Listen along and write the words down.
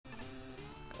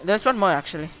There's one more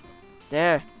actually.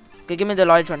 There. Okay, give me the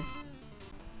large one.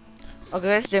 Okay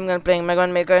guys, today I'm gonna play Mega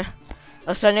Man Maker.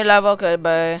 A sunny level created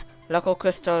by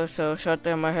LuckoCrystal, so short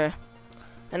term right here.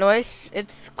 Anyways,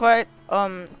 it's quite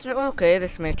it's okay,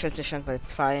 this may transition, but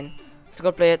it's fine. Let's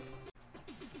go play it.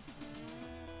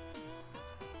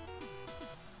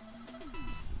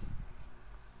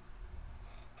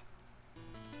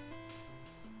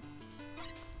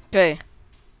 Okay.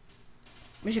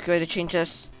 Basically the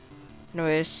changes.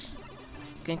 Anyways,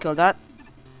 can kill that.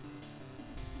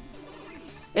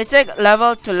 It's like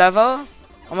level to level.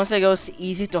 Almost like it goes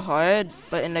easy to hard,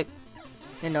 but in like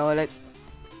like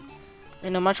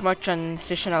in a much more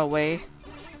transitional way.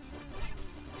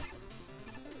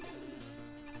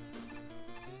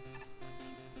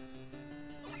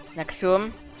 Next to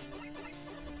him.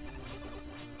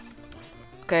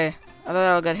 Okay, I thought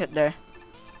I'll get hit there.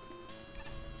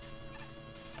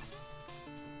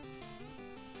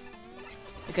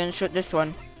 You can shoot this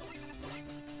one.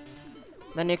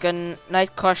 Then you can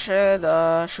Night Crusher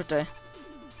the shooter.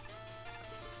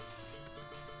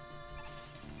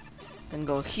 Then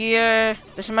go here.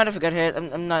 Doesn't matter if you get hit.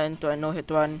 I'm not into a no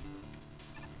hit one.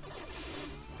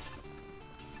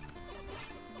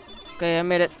 Okay, I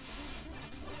made it.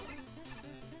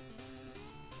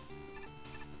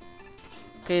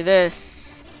 Okay,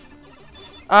 this.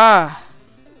 Ah.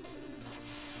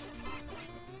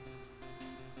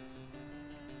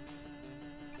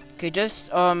 Okay, just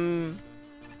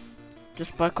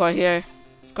parkour here.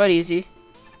 It's quite easy.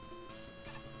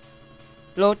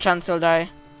 Low chance I'll die.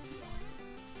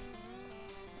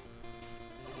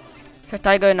 It's a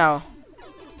tiger now.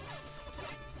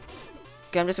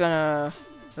 Okay, I'm just gonna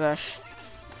rush.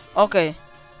 Okay,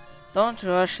 don't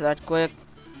rush that quick.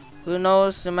 Who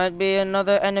knows, there might be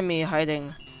another enemy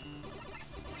hiding.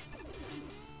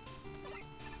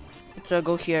 Let's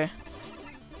go here.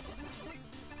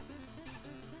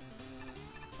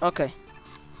 Okay.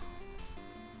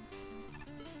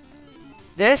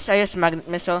 This, I use magnet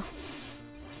missile.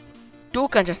 2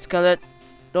 can just kill it.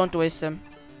 Don't waste them.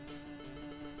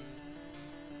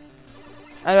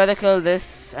 I'd rather kill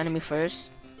this enemy first.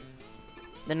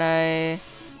 Then I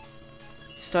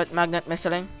start magnet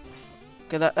missiling.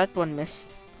 Okay, that one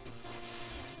missed.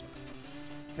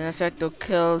 Then I start to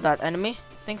kill that enemy.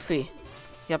 I think 3.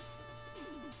 Yep.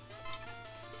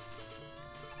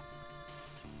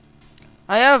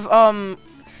 I have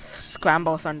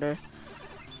Scramble Thunder.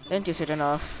 Didn't use it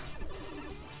enough.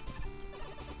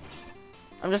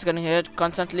 I'm just gonna hit it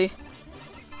constantly.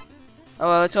 Oh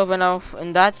well, it's over now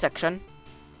in that section.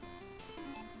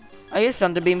 I use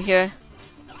Thunder Beam here.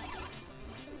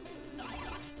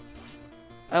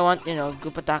 I want,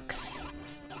 group attacks.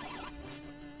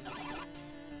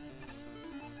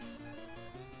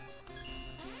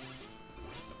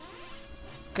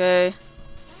 Okay.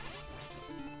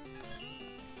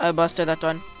 I busted that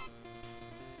one.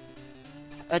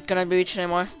 It cannot be reached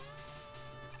anymore.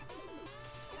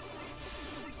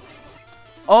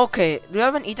 Okay, do you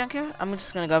have an E-Tank here? I'm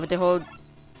just gonna gravity hold.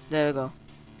 There we go.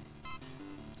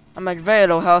 I'm at very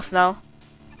low health now.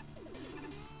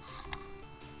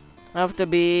 I have to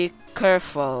be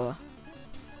careful.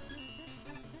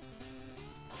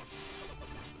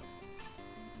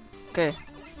 Okay.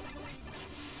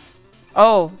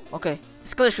 Oh, okay.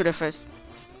 Let's kill the shooter first.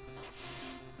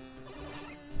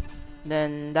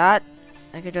 Then that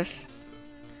I can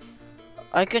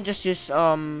just use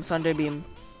Thunder Beam.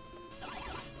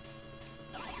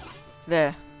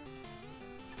 There.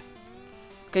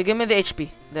 Okay, give me the HP.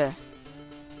 There.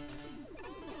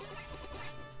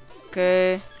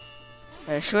 Okay.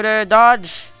 Shooter,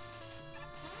 dodge.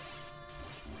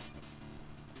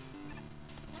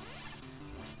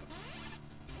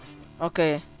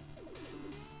 Okay.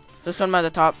 This one by the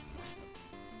top.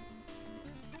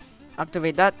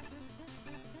 Activate that.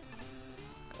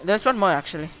 There's one more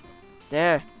actually.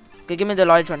 There. Okay, give me the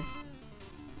large one.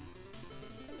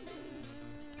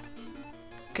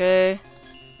 Okay.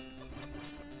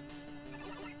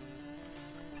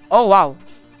 Oh wow.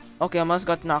 Okay, I almost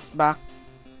got knocked back.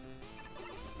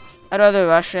 I'd rather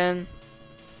rush in.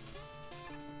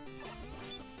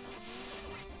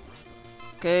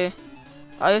 Okay.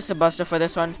 I'll use the buster for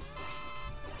this one.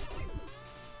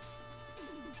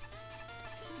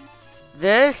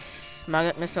 This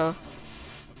magnet missile.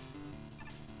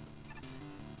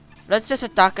 Let's just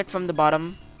attack it from the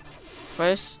bottom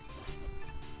first.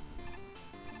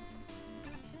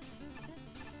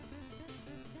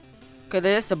 Okay,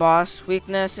 this is the boss.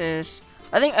 Weakness is,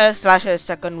 I think Air Slash is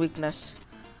second weakness.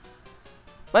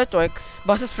 But it works.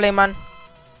 Boss is Flame Man.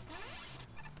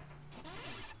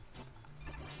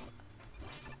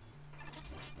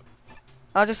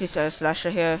 I'll just use a slasher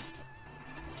here.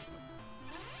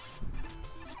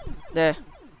 There.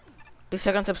 Please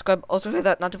like and subscribe. Also hit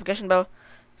that notification bell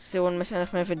so you won't miss any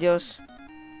of my videos.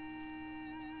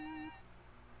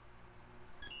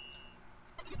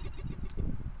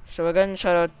 So again,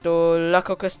 shout out to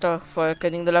LuckoCrystal for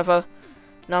getting the level.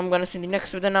 Now I'm gonna see the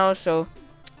next video now, so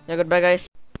yeah, goodbye guys.